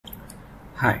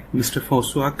Hi, Mr.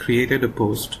 Francois created a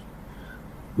post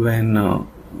when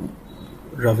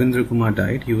Ravindra Kumar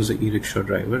died. He was an e-rickshaw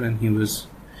driver and he was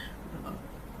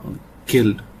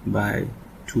killed by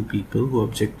two people who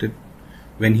objected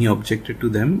when he objected to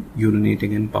them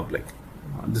urinating in public.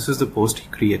 This is the post he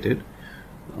created.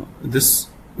 This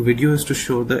video is to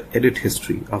show the edit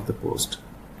history of the post,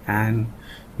 and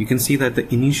you can see that the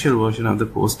initial version of the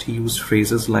post he used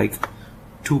phrases like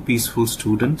two peaceful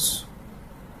students,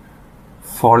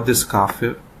 for this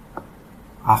kafir,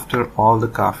 after all the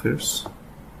kafirs,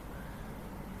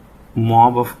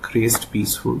 mob of crazed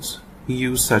peacefuls. He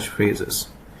used such phrases.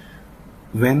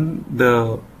 When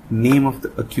the name of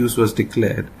the accused was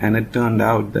declared and it turned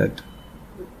out that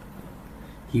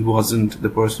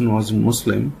the person wasn't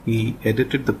Muslim, he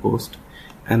edited the post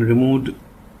and removed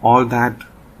all that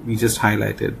we just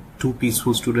highlighted. Two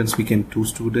peaceful students became two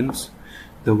students.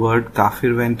 The word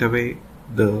kafir went away.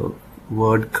 The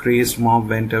word crazed mob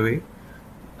went away.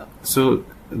 So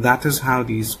that is how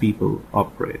these people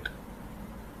operate.